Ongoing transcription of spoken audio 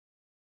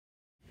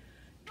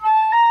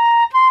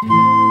Session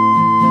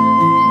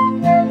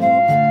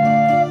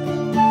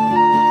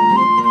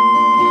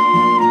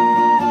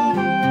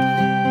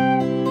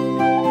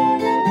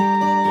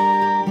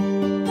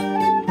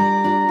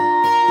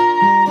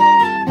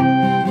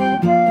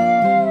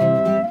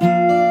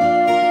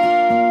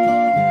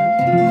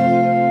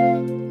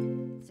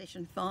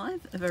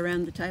 5 of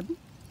Around the Table.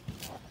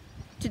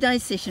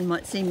 Today's session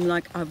might seem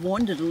like I've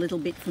wandered a little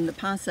bit from the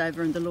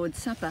Passover and the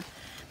Lord's Supper,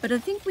 but I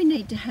think we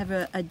need to have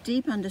a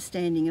deep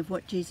understanding of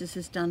what Jesus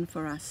has done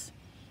for us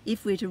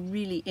if we're to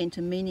really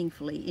enter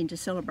meaningfully into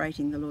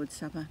celebrating the Lord's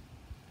Supper.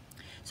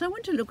 So I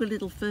want to look a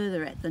little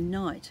further at the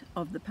night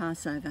of the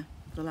Passover,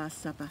 the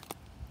Last Supper.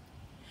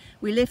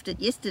 We left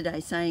it yesterday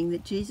saying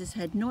that Jesus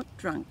had not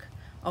drunk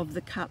of the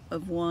cup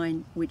of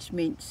wine, which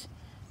meant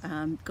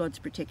God's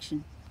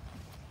protection.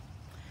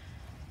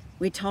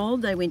 We're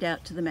told they went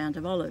out to the Mount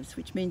of Olives,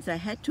 which means they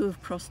had to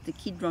have crossed the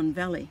Kidron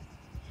Valley.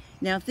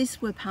 Now, if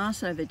this were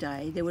Passover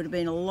day, there would have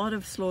been a lot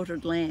of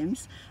slaughtered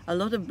lambs, a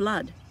lot of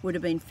blood would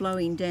have been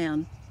flowing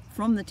down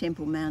from the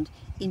Temple Mount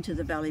into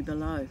the valley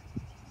below.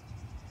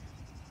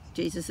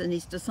 Jesus and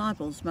his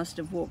disciples must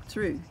have walked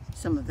through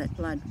some of that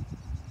blood.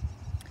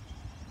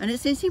 And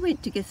it says he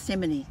went to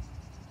Gethsemane.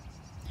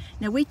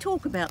 Now, we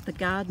talk about the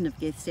Garden of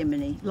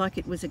Gethsemane like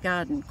it was a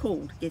garden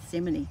called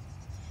Gethsemane.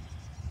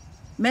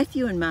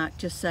 Matthew and Mark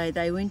just say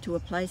they went to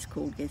a place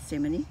called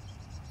Gethsemane,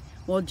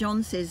 while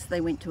John says they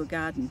went to a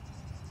garden.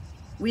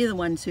 We're the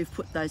ones who've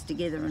put those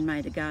together and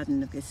made a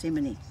Garden of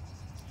Gethsemane.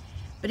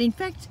 But in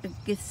fact,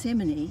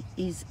 Gethsemane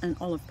is an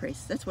olive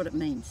press. That's what it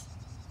means.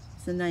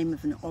 It's the name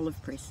of an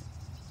olive press.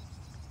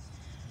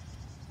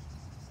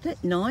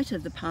 That night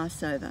of the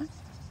Passover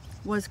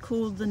was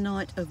called the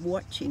night of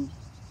watching.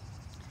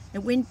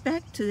 It went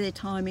back to their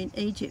time in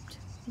Egypt,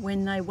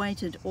 when they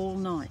waited all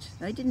night.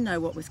 They didn't know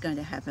what was going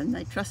to happen.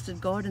 They trusted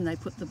God and they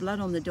put the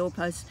blood on the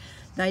doorposts.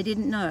 They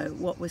didn't know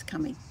what was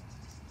coming.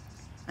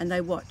 And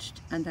they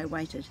watched and they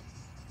waited.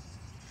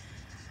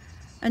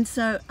 And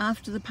so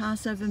after the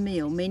Passover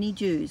meal, many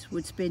Jews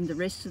would spend the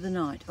rest of the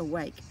night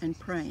awake and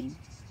praying,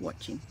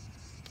 watching.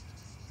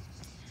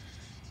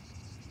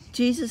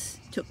 Jesus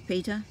took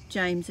Peter,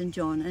 James and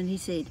John and he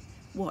said,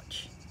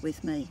 "Watch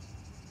with me."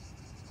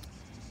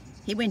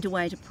 He went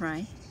away to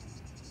pray.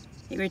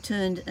 He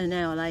returned an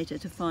hour later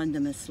to find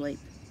them asleep.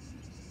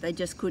 They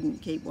just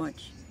couldn't keep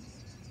watch.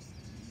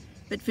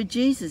 But for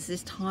Jesus,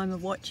 this time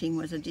of watching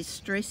was a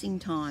distressing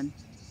time.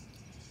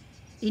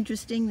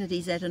 Interesting that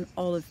he's at an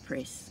olive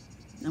press.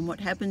 And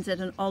what happens at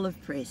an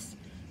olive press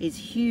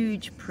is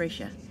huge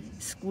pressure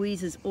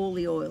squeezes all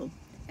the oil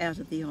out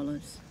of the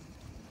olives.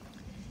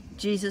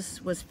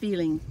 Jesus was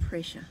feeling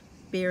pressure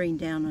bearing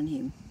down on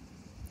him.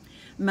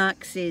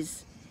 Mark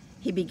says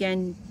he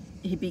began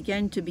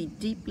to be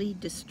deeply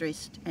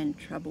distressed and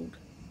troubled.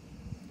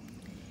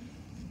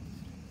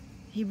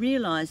 He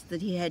realised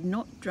that he had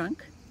not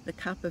drunk the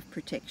cup of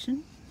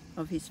protection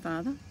of his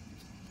Father.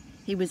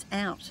 He was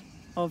out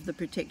of the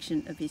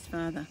protection of his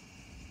Father.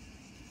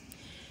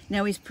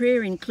 Now his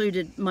prayer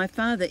included, "My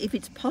Father, if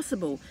it's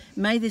possible,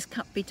 may this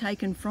cup be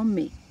taken from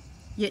me,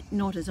 yet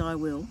not as I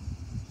will,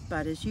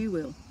 but as you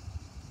will."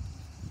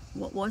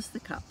 What was the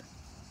cup?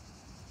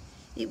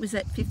 It was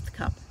that fifth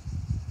cup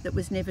that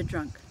was never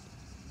drunk.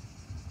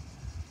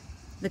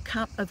 The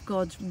cup of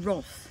God's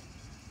wrath,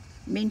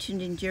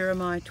 mentioned in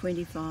Jeremiah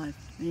 25.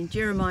 And in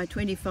Jeremiah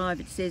 25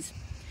 it says,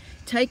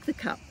 "Take the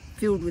cup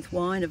filled with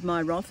wine of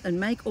my wrath and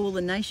make all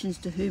the nations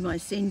to whom I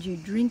send you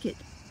drink it.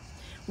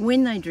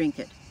 When they drink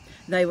it,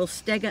 they will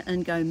stagger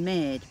and go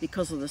mad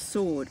because of the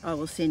sword I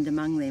will send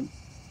among them."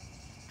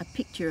 A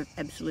picture of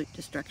absolute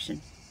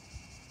destruction.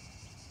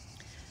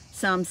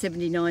 Psalm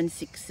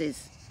 79:6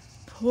 says,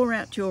 "Pour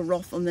out your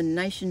wrath on the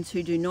nations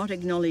who do not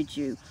acknowledge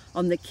you,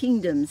 on the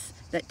kingdoms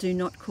that do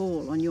not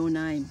call on your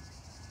name."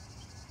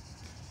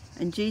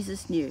 And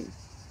Jesus knew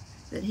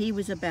that he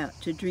was about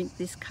to drink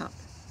this cup,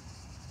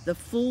 the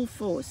full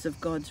force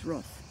of God's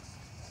wrath.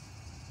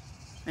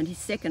 And his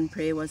second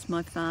prayer was,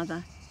 "My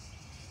Father,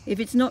 if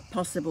it's not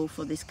possible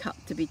for this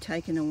cup to be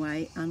taken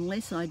away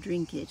unless I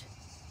drink it,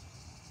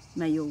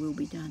 may your will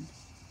be done."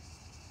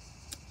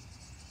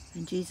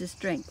 And Jesus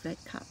drank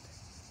that cup,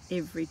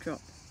 every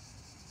drop,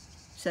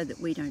 so that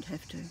we don't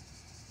have to.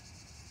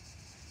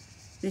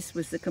 This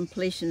was the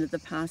completion of the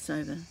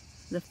Passover.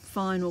 The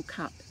final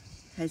cup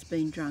has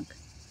been drunk.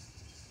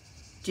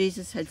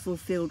 Jesus had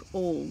fulfilled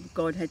all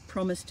God had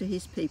promised to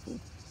his people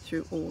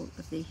through all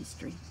of their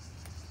history.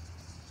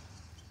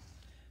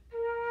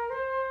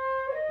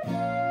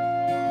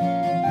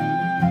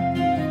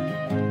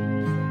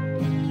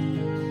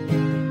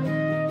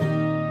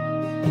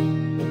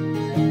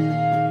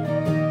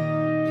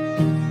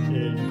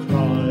 In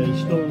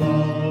Christ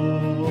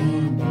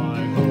alone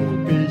my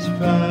hope is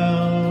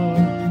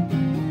found.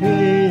 He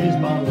is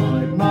my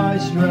life, my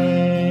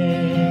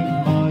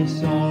strength, my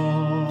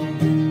song.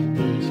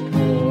 This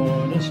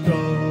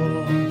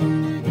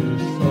cornerstone,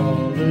 this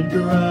solid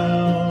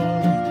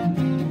ground,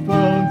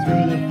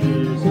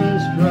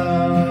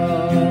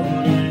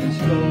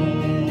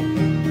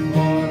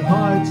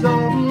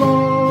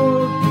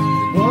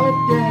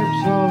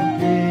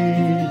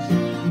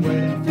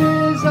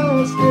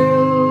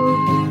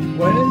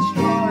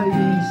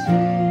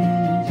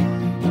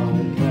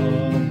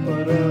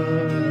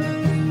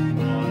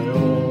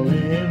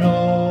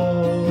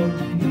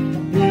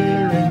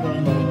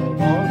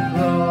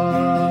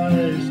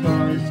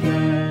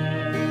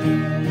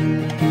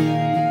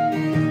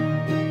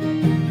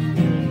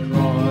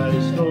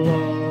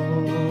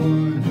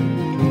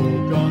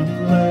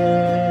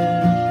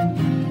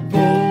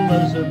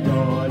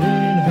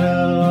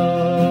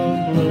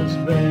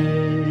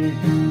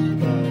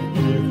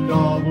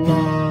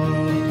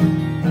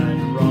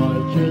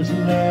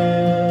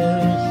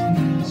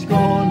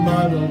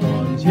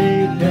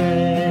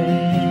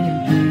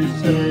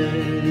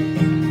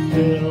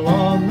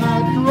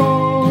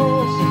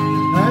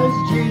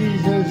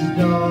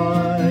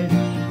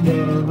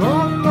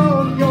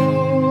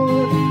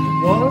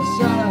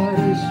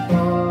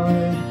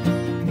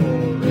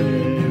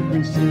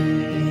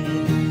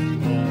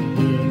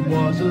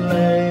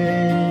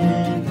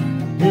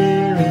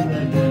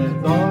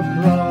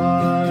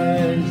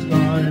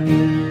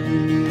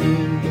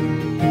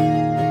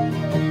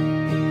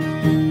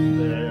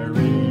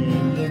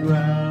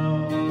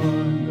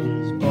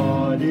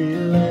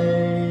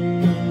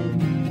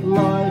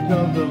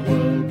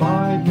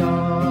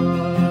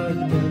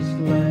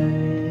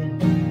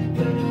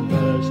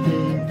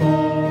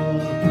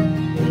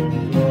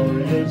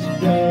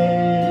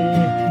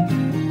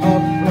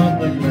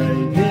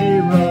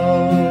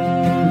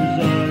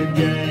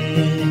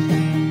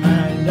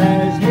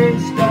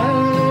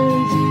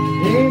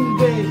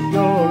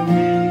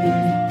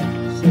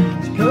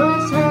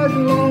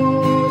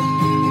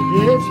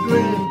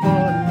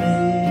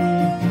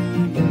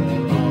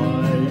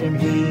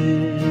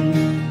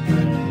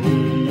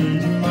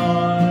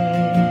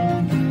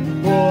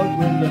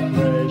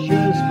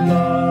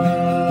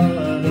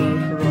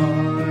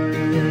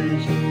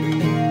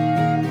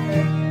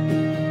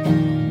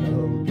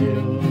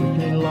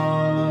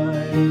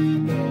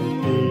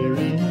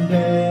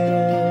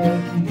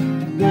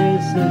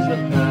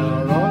 is the